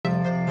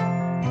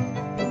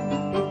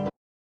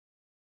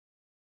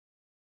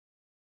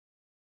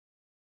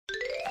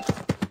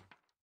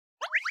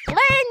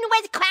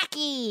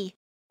Kiki.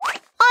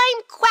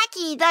 I'm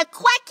Quacky, the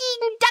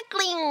quacking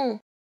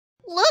duckling.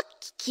 Look,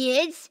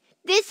 kids,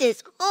 this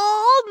is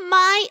all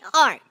my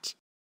art.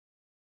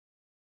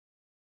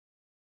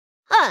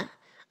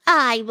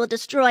 I will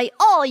destroy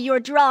all your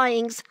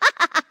drawings. Ha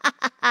ha ha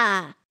ha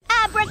ha!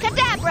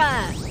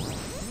 Abracadabra!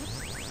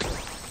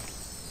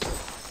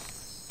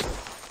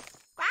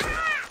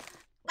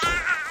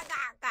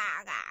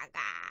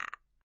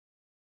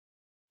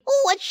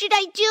 What should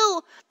I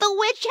do? The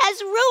witch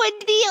has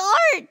ruined the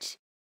art.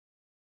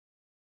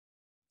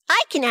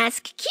 I can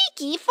ask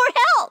Kiki for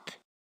help.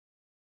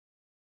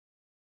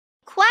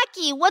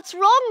 Quacky, what's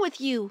wrong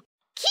with you?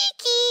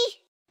 Kiki!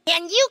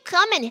 Can you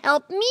come and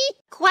help me?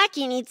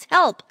 Quacky needs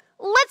help.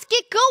 Let's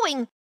get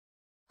going.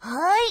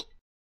 Hi.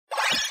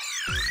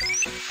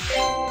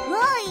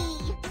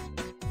 Hi.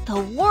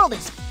 The world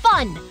is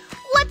fun.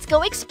 Let's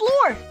go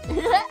explore.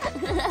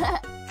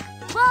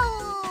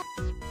 Whoa.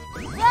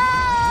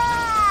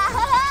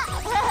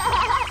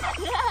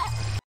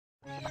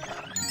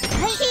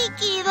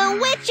 Kiki, the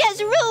witch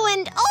has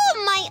ruined all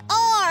my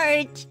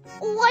art.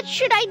 What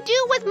should I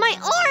do with my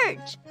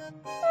art?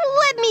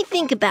 Let me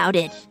think about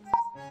it.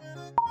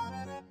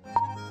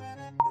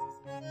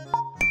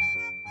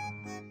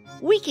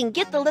 We can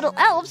get the little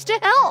elves to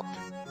help.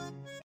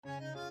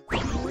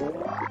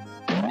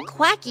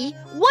 Quacky,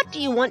 what do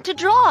you want to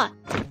draw?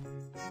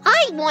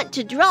 I want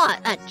to draw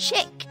a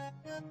chick.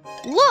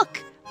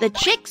 Look, the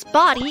chick's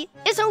body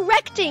is a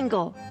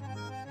rectangle.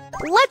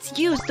 Let's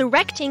use the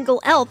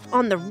rectangle elf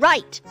on the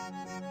right.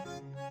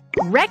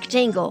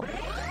 Rectangle.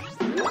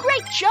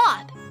 Great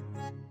job!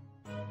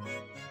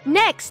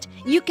 Next,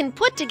 you can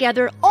put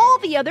together all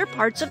the other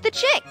parts of the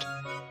chick.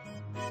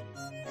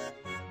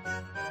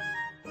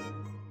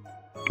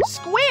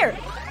 Square.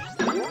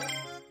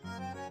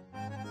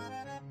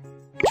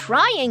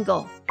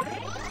 Triangle.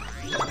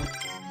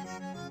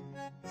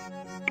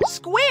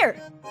 Square.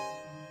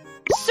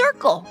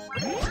 Circle.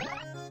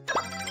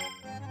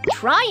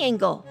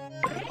 Triangle.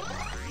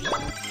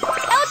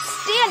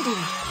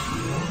 Outstanding!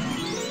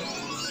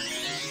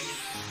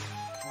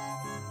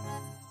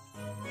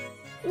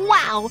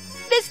 Wow,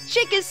 this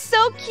chick is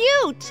so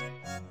cute!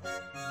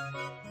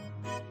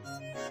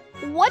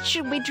 What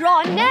should we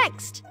draw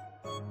next?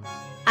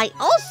 I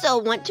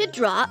also want to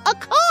draw a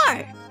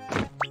car.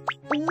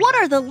 What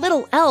are the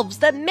little elves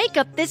that make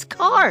up this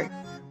car?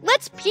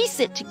 Let's piece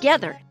it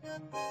together.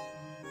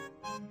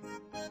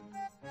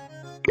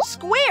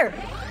 Square.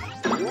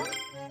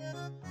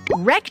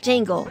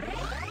 Rectangle.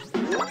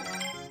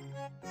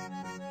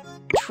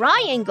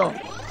 Triangle.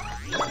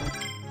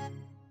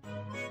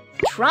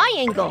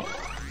 Triangle.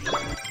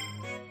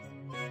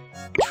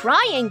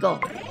 Triangle.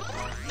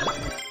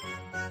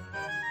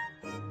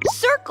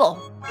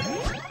 Circle.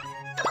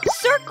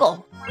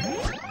 Circle.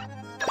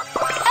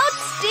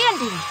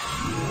 Outstanding!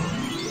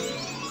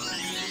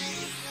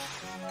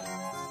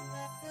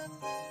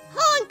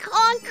 Honk,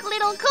 honk,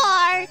 little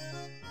car!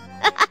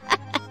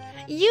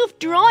 You've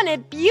drawn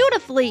it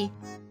beautifully.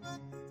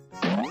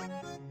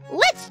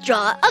 Let's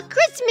draw a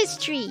Christmas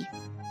tree.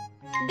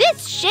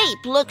 This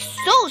shape looks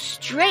so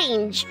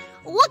strange.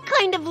 What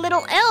kind of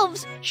little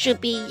elves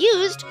should be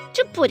used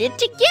to put it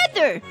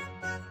together?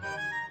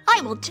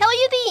 I will tell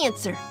you the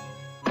answer.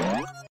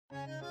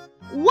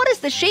 What is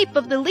the shape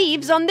of the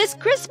leaves on this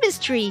Christmas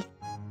tree?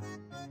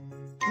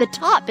 The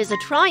top is a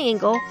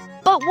triangle,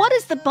 but what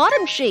is the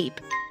bottom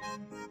shape?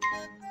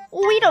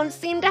 We don't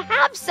seem to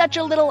have such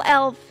a little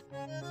elf.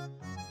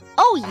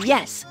 Oh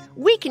yes,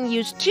 we can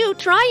use two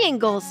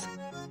triangles.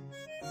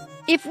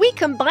 If we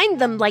combine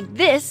them like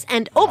this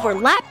and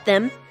overlap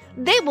them,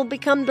 they will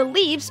become the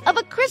leaves of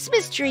a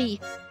Christmas tree.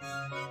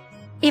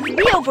 If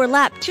we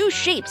overlap two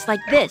shapes like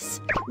this,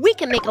 we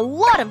can make a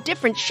lot of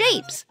different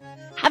shapes.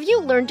 Have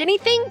you learned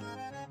anything?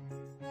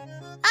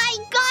 I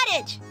got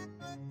it!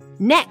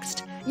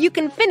 Next, you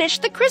can finish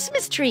the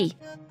Christmas tree.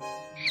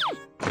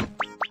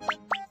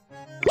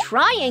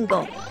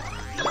 Triangle.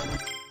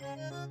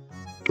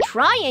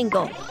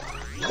 Triangle.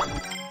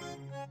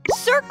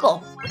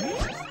 Circle.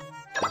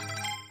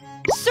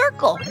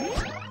 Circle.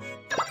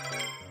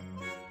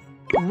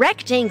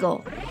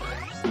 Rectangle.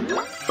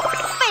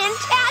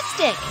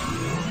 Fantastic!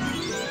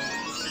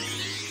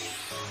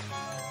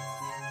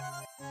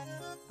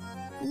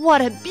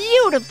 What a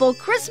beautiful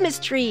Christmas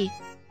tree!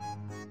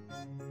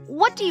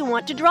 What do you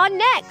want to draw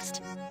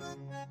next?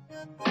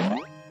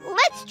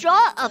 Let's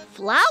draw a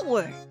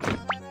flower.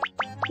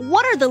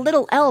 What are the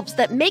little elves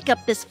that make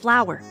up this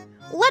flower?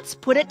 Let's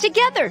put it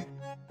together.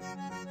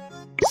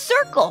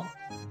 Circle.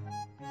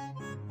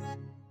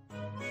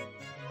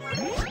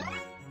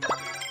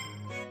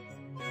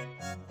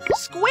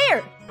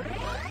 Square.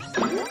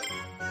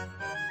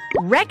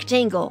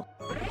 Rectangle.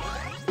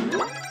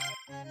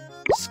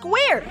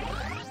 Square.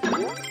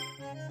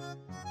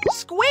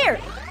 Square.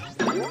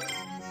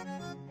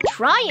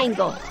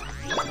 Triangle.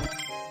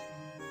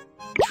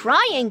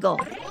 Triangle.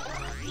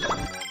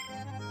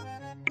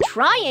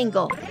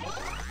 Triangle.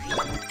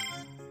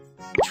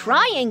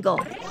 Triangle.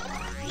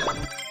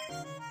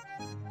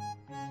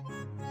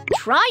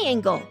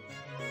 Triangle.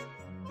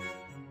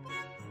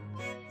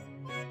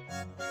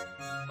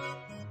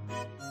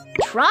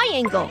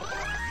 Triangle.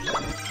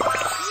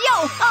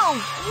 Yo-ho!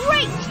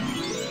 Great!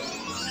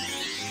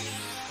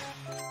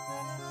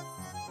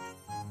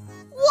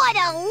 What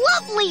a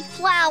lovely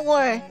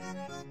flower!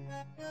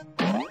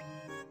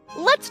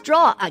 Let's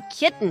draw a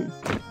kitten.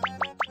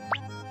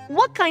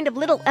 What kind of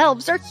little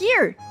elves are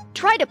here?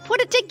 Try to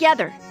put it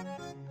together.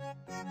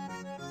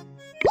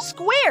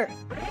 Square.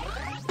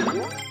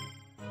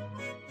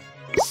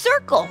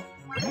 Circle.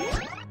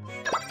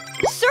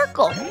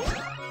 Circle.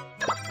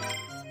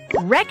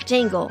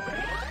 Rectangle.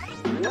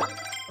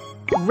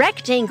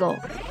 Rectangle.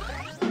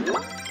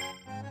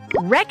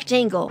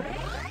 Rectangle.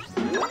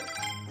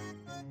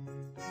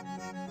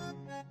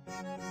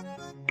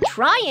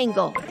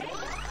 Triangle.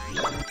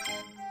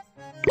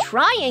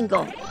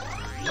 Triangle.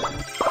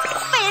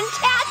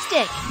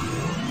 Fantastic!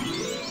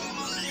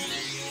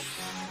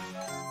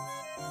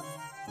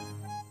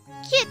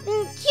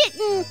 Kitten,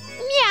 kitten,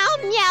 meow,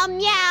 meow,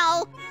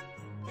 meow.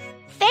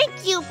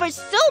 Thank you for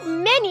so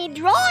many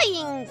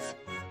drawings.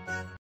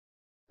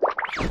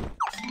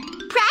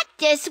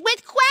 Practice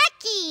with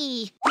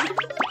Quacky.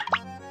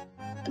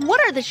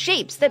 What are the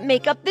shapes that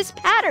make up this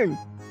pattern?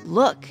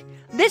 Look,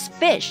 this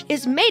fish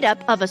is made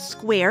up of a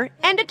square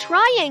and a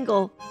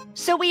triangle.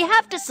 So we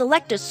have to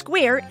select a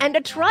square and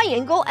a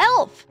triangle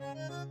elf.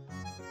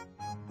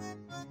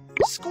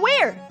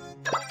 Square.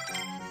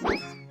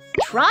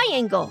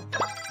 Triangle.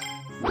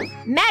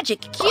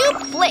 Magic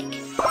cube flick.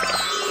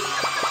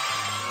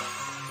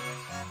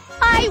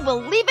 I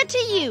will leave it to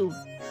you.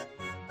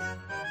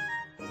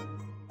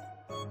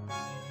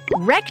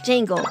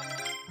 Rectangle.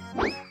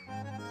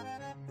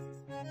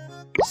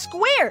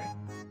 Square.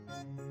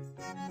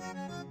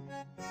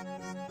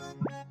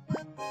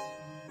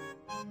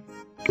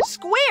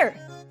 Square.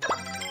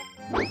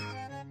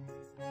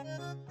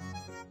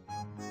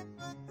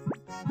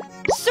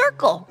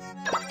 Circle.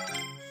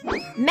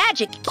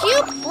 Magic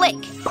cube flick.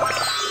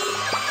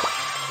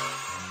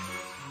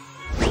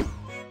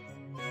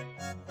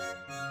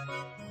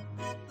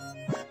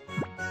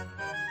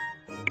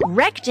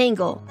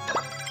 Rectangle.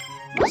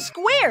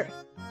 Square.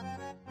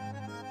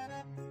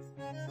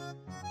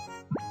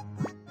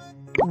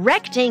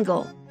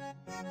 Rectangle.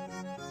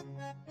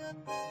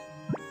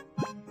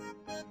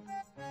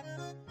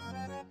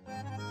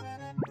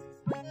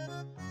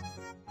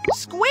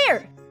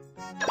 Square.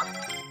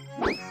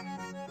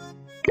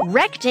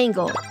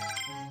 Rectangle.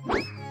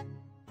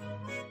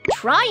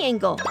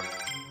 Triangle.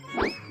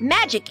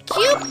 Magic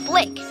cube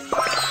flick.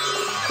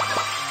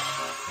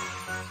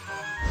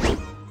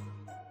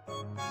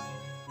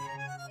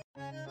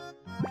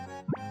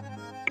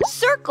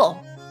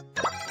 Circle.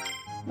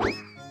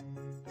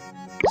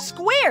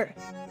 Square.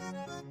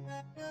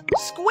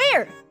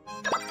 Square.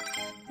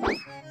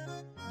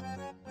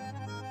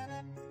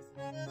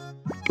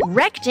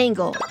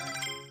 Rectangle.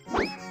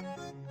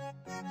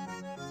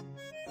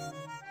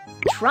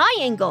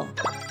 Triangle.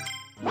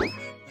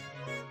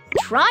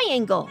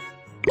 Triangle.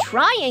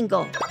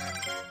 Triangle.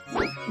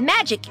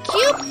 Magic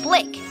cube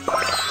flick.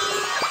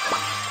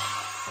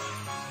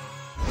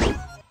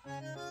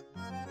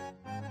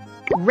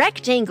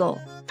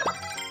 Rectangle.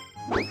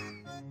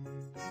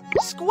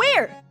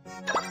 Square.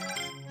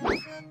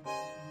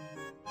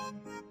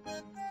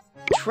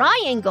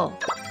 Triangle.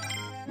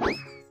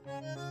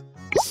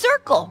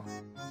 Circle.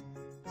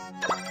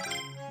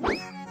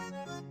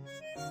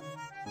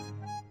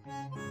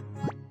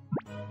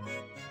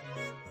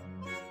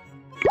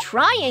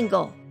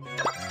 Triangle.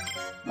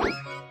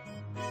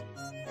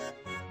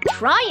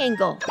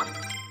 Triangle.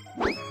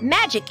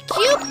 Magic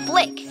cube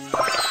flick.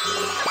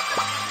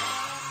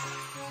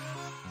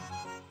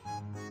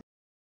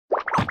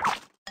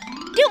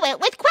 Do it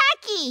with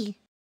Quacky.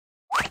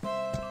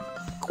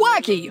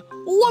 Quacky,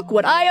 look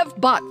what I have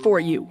bought for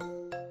you.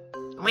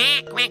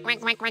 Quack, quack, quack,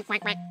 quack, quack,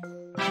 quack, quack.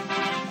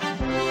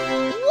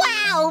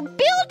 Wow,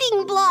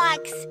 building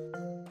blocks.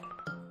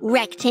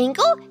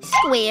 Rectangle,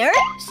 square,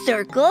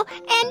 circle,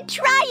 and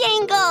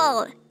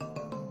triangle.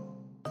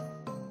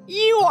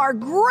 You are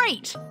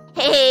great!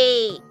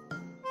 Hey!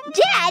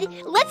 Dad,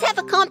 let's have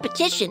a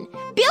competition.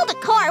 Build a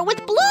car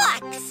with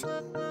blocks.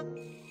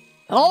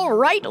 All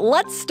right,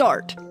 let's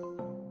start.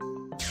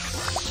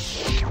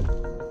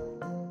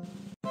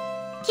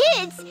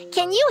 Kids,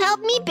 can you help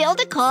me build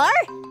a car?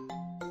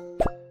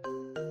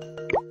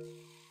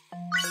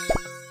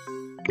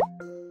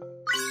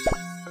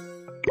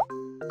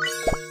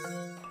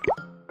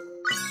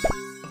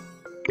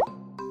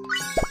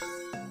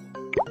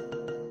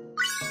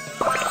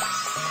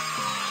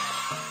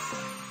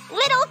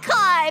 Little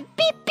car,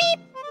 beep, beep.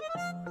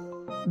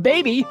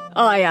 Baby,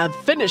 I have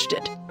finished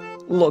it.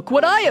 Look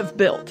what I have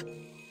built.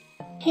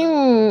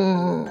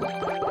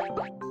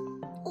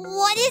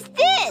 What is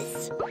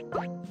this?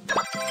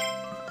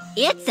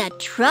 It's a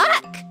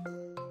truck.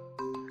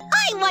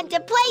 I want to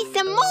play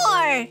some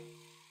more.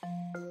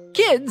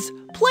 Kids,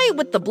 play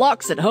with the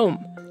blocks at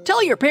home.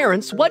 Tell your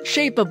parents what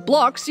shape of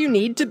blocks you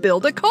need to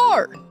build a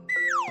car.